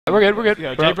We're good. We're good.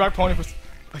 Yeah, JbrockPony for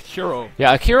Akiro.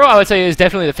 Yeah, Akiro, I would say, is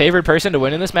definitely the favored person to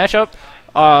win in this matchup.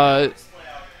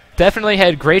 Definitely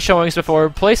had great showings before,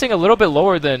 placing a little bit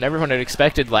lower than everyone had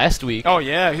expected last week. Oh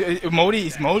yeah, Modi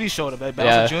showed up.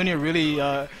 Bowser Jr. really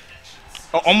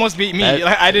almost beat me.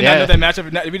 I did not know that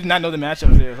matchup. We did not know the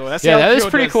matchup there. So that's that is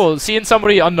pretty cool. Seeing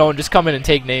somebody unknown just come in and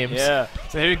take names. Yeah.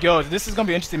 So here we go. This is gonna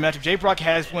be an interesting matchup. JBrock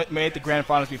has made the grand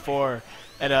finals before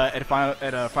at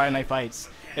Friday Night Fights.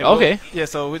 Okay. Yeah,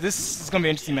 so this is going to be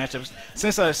an interesting matchup.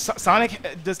 Since Sonic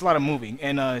does a lot of moving,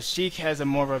 and Sheik has a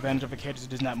more of an advantage of a character who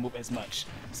does not move as much.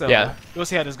 So we'll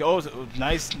see how this goes.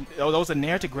 Nice. That was a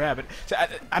nair to grab it. So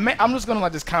I'm just going to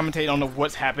just commentate on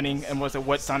what's happening and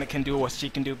what Sonic can do, what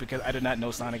Sheik can do, because I did not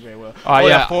know Sonic very well.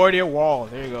 Yeah, forward-air wall.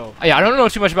 There you go. Yeah, I don't know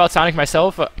too much about Sonic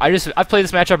myself. I've played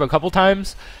this matchup a couple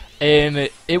times. And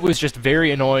it was just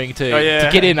very annoying to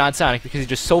get in on Sonic because he's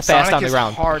just so fast on the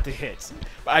ground. Sonic is hard to hit.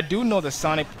 But I do know that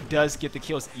Sonic does get the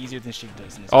kills easier than Sheik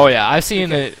does. Yeah, I've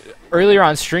seen it earlier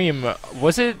on stream.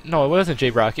 Was it? No, it wasn't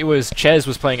JBrock. It was Ches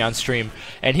was playing on stream,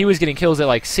 and he was getting kills at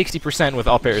like 60% with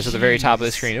up airs at the very top of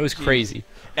the screen. It was crazy.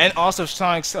 And also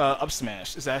Sonic's up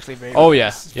smash is actually very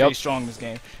very strong in this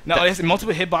game. Now, it's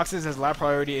multiple hitboxes has a lot of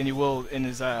priority, and you will in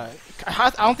his I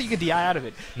don't think you can DI out of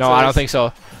it. No, so I don't think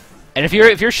so. And if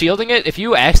you're shielding it, if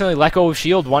you accidentally let go of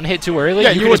shield one hit too early,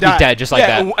 you can just be dead just like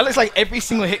that. It's like every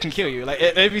single hit can kill you. Like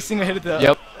every single hit of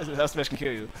the up smash can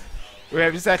kill you.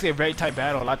 It's actually a very tight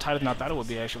battle, a lot tighter than I thought it would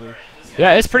be actually.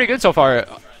 Yeah, it's pretty good so far.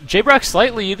 JBrock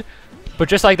slight lead, but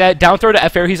just like that, down throw to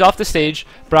F air, he's off the stage.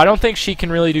 But I don't think she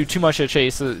can really do too much to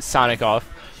chase Sonic off.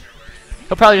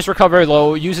 He'll probably just recover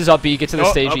low, use his up B, get to the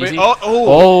stage easy.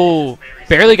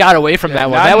 Barely got away from that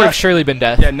one. That would have surely been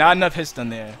death. Yeah, not enough hits done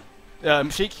there.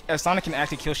 Sonic can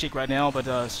actually kill Sheik right now,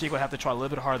 but Sheik would have to try a little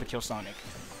bit harder to kill Sonic.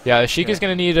 Yeah, Sheik is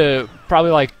going to need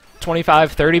probably like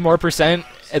 25, 30 more %,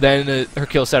 and then her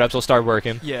kill setups will start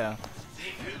working. Yeah.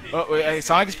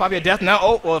 Sonic is probably a death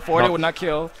now. Forward would not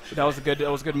kill. That was a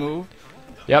good move.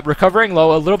 Yep, recovering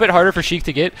low, a little bit harder for Sheik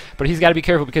to get, but he's got to be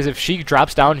careful because if Sheik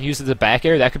drops down and uses the back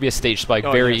air, that could be a stage spike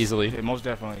very easily. Yeah, most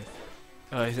definitely.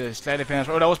 Slight advantage.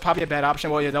 That was probably a bad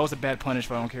option. Well, yeah, that was a bad punish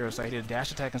for Akiro, so he did a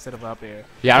dash attack instead of up air.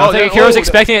 Yeah, I don't think Akiro's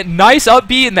expecting it. Nice up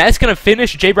B, and that's going to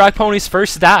finish JbrockPony's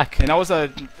first stock. And that was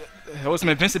some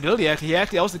invincibility, actually.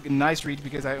 That was a nice read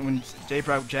because when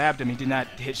JBrock jabbed him, he did not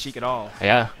hit Sheik at all.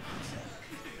 Yeah.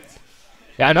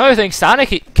 Yeah, another thing,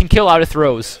 Sonic can kill out of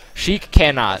throws. Sheik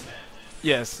cannot.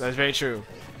 Yes, that's very true.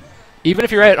 Even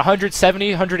if you're at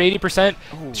 170,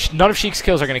 180%, none of Sheik's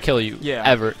kills are going to kill you,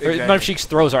 ever. Exactly. None of Sheik's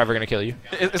throws are ever going to kill you.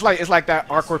 It's like that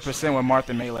awkward percent with Marth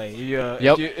and Melee. If you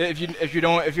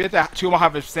hit that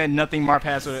 2.5%, nothing Marth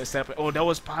has to accept. That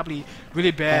was probably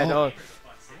really bad. There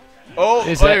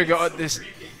we go.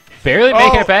 Barely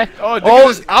making it back.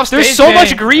 There's so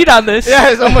much greed on this. Yeah,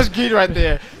 there's so much greed right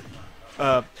there.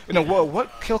 What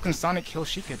kill can Sonic kill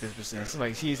Sheik at this percent? It's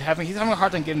like he's having a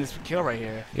hard time getting this kill right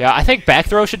here. Yeah, I think back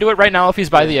throw should do it right now if he's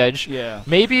by the edge. Yeah.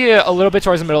 Maybe a little bit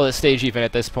towards the middle of the stage even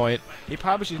at this point. He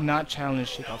probably should not challenge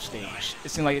Sheik off stage.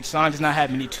 It seems like Sonic does not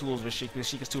have many tools with Sheik because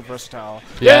Sheik is too versatile.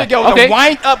 Yeah. There you go. Okay. The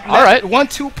wind up. All right.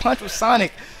 1-2 punch with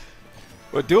Sonic.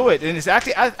 We'll do it. And it's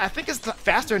actually I think it's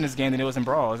faster in this game than it was in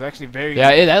Brawl. It's actually very.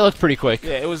 Yeah, that looked pretty quick.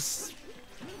 Yeah, it was.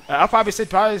 I'll probably say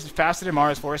faster than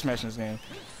Mario's Forest Smash in this game.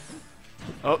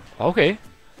 Oh. Okay.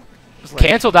 Like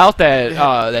canceled out that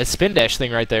that spin dash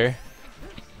thing right there.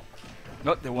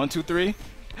 Nope, the 1, 2, 3.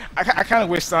 I kind of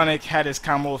wish Sonic had his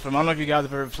combo from. I don't know if you guys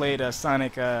have ever played a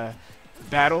Sonic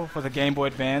Battle for the Game Boy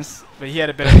Advance, but he had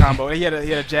a better combo. He had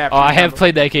a jab. I have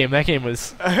played that game. That game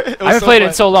was. I haven't played it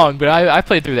in so long, but I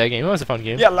played through that game. It was a fun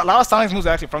game. Yeah, a lot of Sonic's moves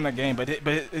are actually from that game, but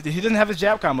he doesn't have his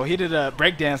jab combo. He did a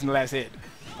breakdance in the last hit.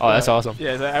 Oh, that's awesome.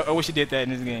 Yeah, so I wish he did that in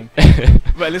this game.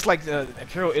 But it looks like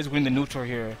Akiro is winning the neutral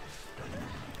here.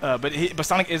 But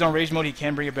Sonic is on rage mode. He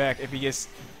can bring it back if he gets.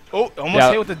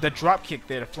 Almost hit with the drop kick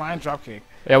there, the flying drop kick.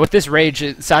 Yeah, with this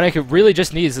rage, Sonic really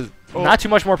just needs not too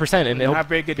much more percent, and he'll not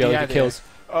very good be able to get kills.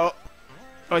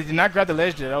 He did not grab the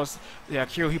ledge there. That was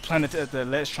Akiro. He planted the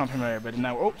ledge trump him there, but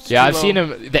now I've seen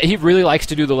him. He really likes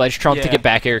to do the ledge trump to get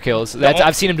back air kills.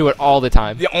 I've seen him do it all the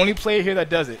time. The only player here that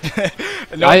does it.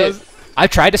 I've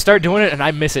tried to start doing it, and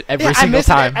I miss it every single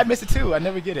time. I miss it too. I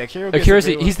never get it.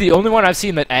 He's the only one I've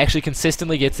seen that actually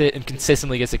consistently gets it and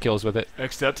consistently gets the kills with it.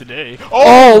 Except today.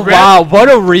 Wow, what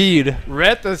a read.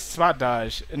 Read the spot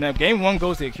dodge. And then game 1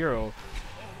 goes to Akiro.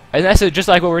 And that's just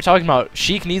like what we're talking about.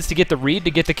 Sheik needs to get the read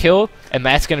to get the kill, and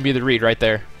that's going to be the read right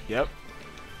there. Yep.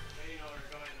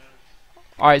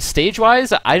 Alright,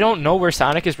 stage-wise, I don't know where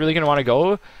Sonic is really going to want to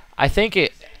go. I think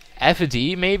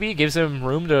FD maybe gives him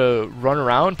room to run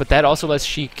around, but that also lets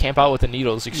Sheik camp out with the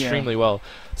needles extremely well.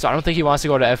 So I don't think he wants to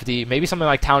go to FD. Maybe something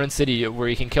like Town and City where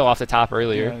he can kill off the top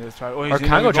earlier. Yeah, that's right. Or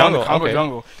Congo Jungle. Congo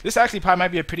Jungle. This actually probably might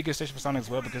be a pretty good station for Sonic as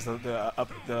well because of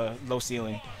the low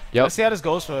ceiling. Yep. Let's see how this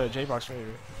goes for Jbrock's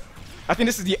favorite. I think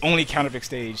this is the only counter-pick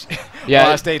stage.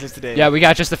 Yeah. Stages today. Yeah, we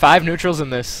got just the 5 neutrals in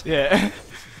this. Yeah.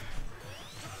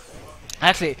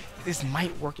 Actually, this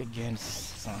might work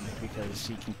against Sonic because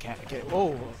she can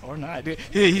or not.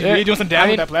 He's really doing some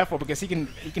damage with that platform because he can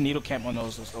needle camp on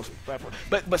those platforms.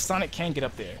 But Sonic can get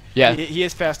up there. Yeah. He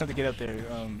is fast enough to get up there.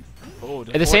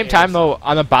 At the same time, though,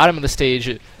 on the bottom of the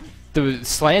stage, the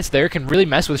slants there can really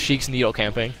mess with Sheik's needle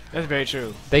camping. That's very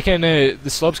true. They can the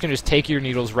slopes can just take your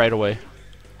needles right away.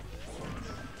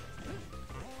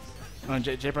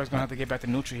 Jbrock's gonna have to get back to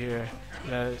neutral here.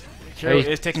 Akiro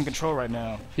is taking control right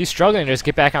now. He's struggling to just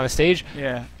get back on the stage.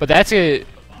 Yeah. But that's a...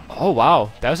 Oh, wow.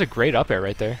 That was a great up air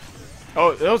right there.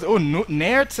 Oh, that was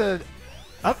nair to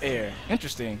up air.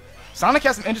 Interesting. Sonic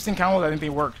has some interesting combos. I think they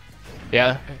work.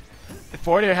 Yeah.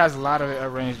 Forward air has a lot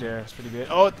of range there. It's pretty good.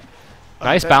 Oh,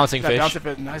 nice bouncing fish.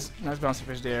 Nice bouncing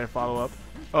fish there. Follow up.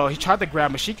 Oh, he tried to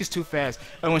grab, but Sheik is too fast.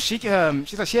 And when Sheik,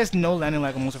 she has no landing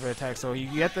lag on most of her attacks, so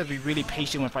you have to be really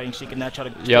patient when fighting Sheik and not try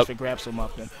to grab so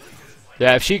often.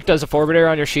 Yeah, if Sheik does a forward air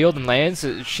on your shield and lands,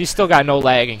 she's still got no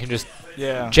lag and can just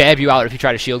jab you out if you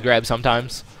try to shield grab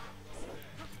sometimes.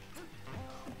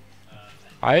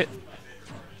 Alright.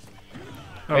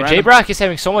 Jbrock is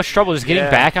having so much trouble just getting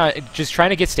back on, just trying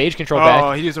to get stage control back.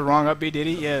 Oh, he used the wrong up B, did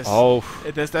he? Yes. Oh.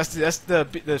 That's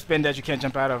the spin that you can't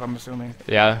jump out of, I'm assuming.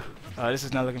 Yeah. This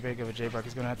is not looking very good for Jbrock.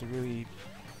 He's going to have to really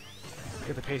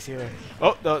get the pace here.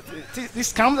 Oh,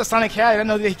 these combos that Sonic had, I didn't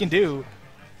know that he can do.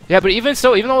 Yeah, but even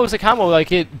so, even though it was a combo,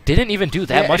 like, it didn't even do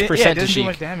that much percent to Sheik. Too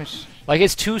much damage. Like,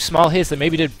 it's 2 small hits that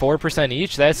maybe did 4%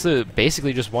 each. That's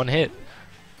basically just 1 hit.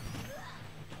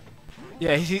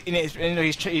 Yeah, he's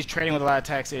trading with a lot of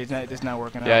attacks here. It's not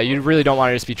working out. Yeah, you really don't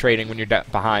want to just be trading when you're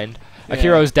behind. Yeah.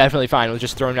 Akiro is definitely fine with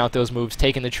just throwing out those moves,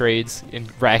 taking the trades,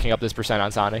 and racking up this percent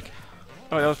on Sonic.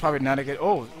 Oh, that was probably not a good...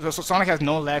 Oh, so Sonic has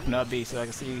no lag from the up B, so I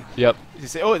can see... Yep. You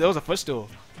say, oh, that was a footstool.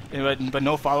 But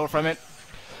no follow from it.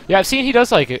 Yeah, I've seen he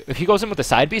does, like, if he goes in with the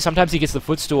side B, sometimes he gets the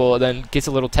footstool and then gets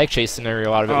a little tech chase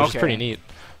scenario out of it, which is pretty neat.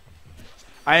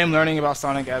 I am learning about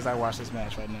Sonic as I watch this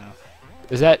match right now.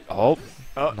 Is that... Oh,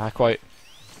 not quite.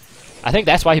 I think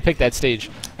that's why he picked that stage.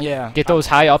 Yeah. Get those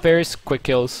high up airs, quick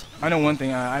kills. I know one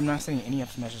thing, I'm not seeing any up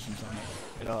smashes from Sonic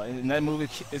at all. And that move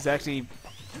is actually...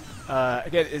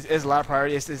 again, is a lot of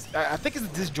priority. I think it's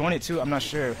disjointed too. I'm not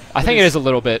sure. I think it is a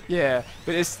little bit. Yeah,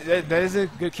 but that is a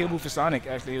good kill move for Sonic.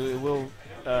 Actually, it will.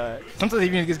 Sometimes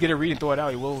even if you just get a read and throw it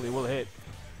out, it will hit.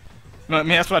 I mean,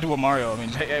 that's what I do with Mario. I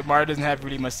mean, Mario doesn't have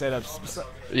really much setups. So,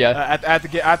 yeah. I have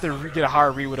to get a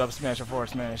hard read with up smash or forward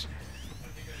smash.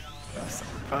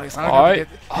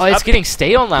 It's getting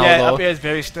stale now. Yeah, though. up air is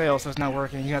very stale, so it's not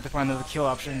working. You have to find another kill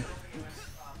option.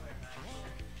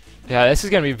 Yeah, this is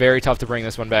going to be very tough to bring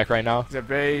this one back right now. It's a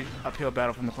very uphill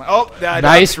battle from the climb. Oh,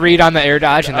 nice read on the air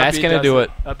dodge, and that's going to do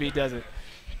it. Up B does it.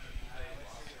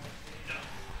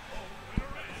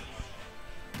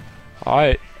 All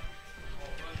right.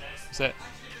 That's it.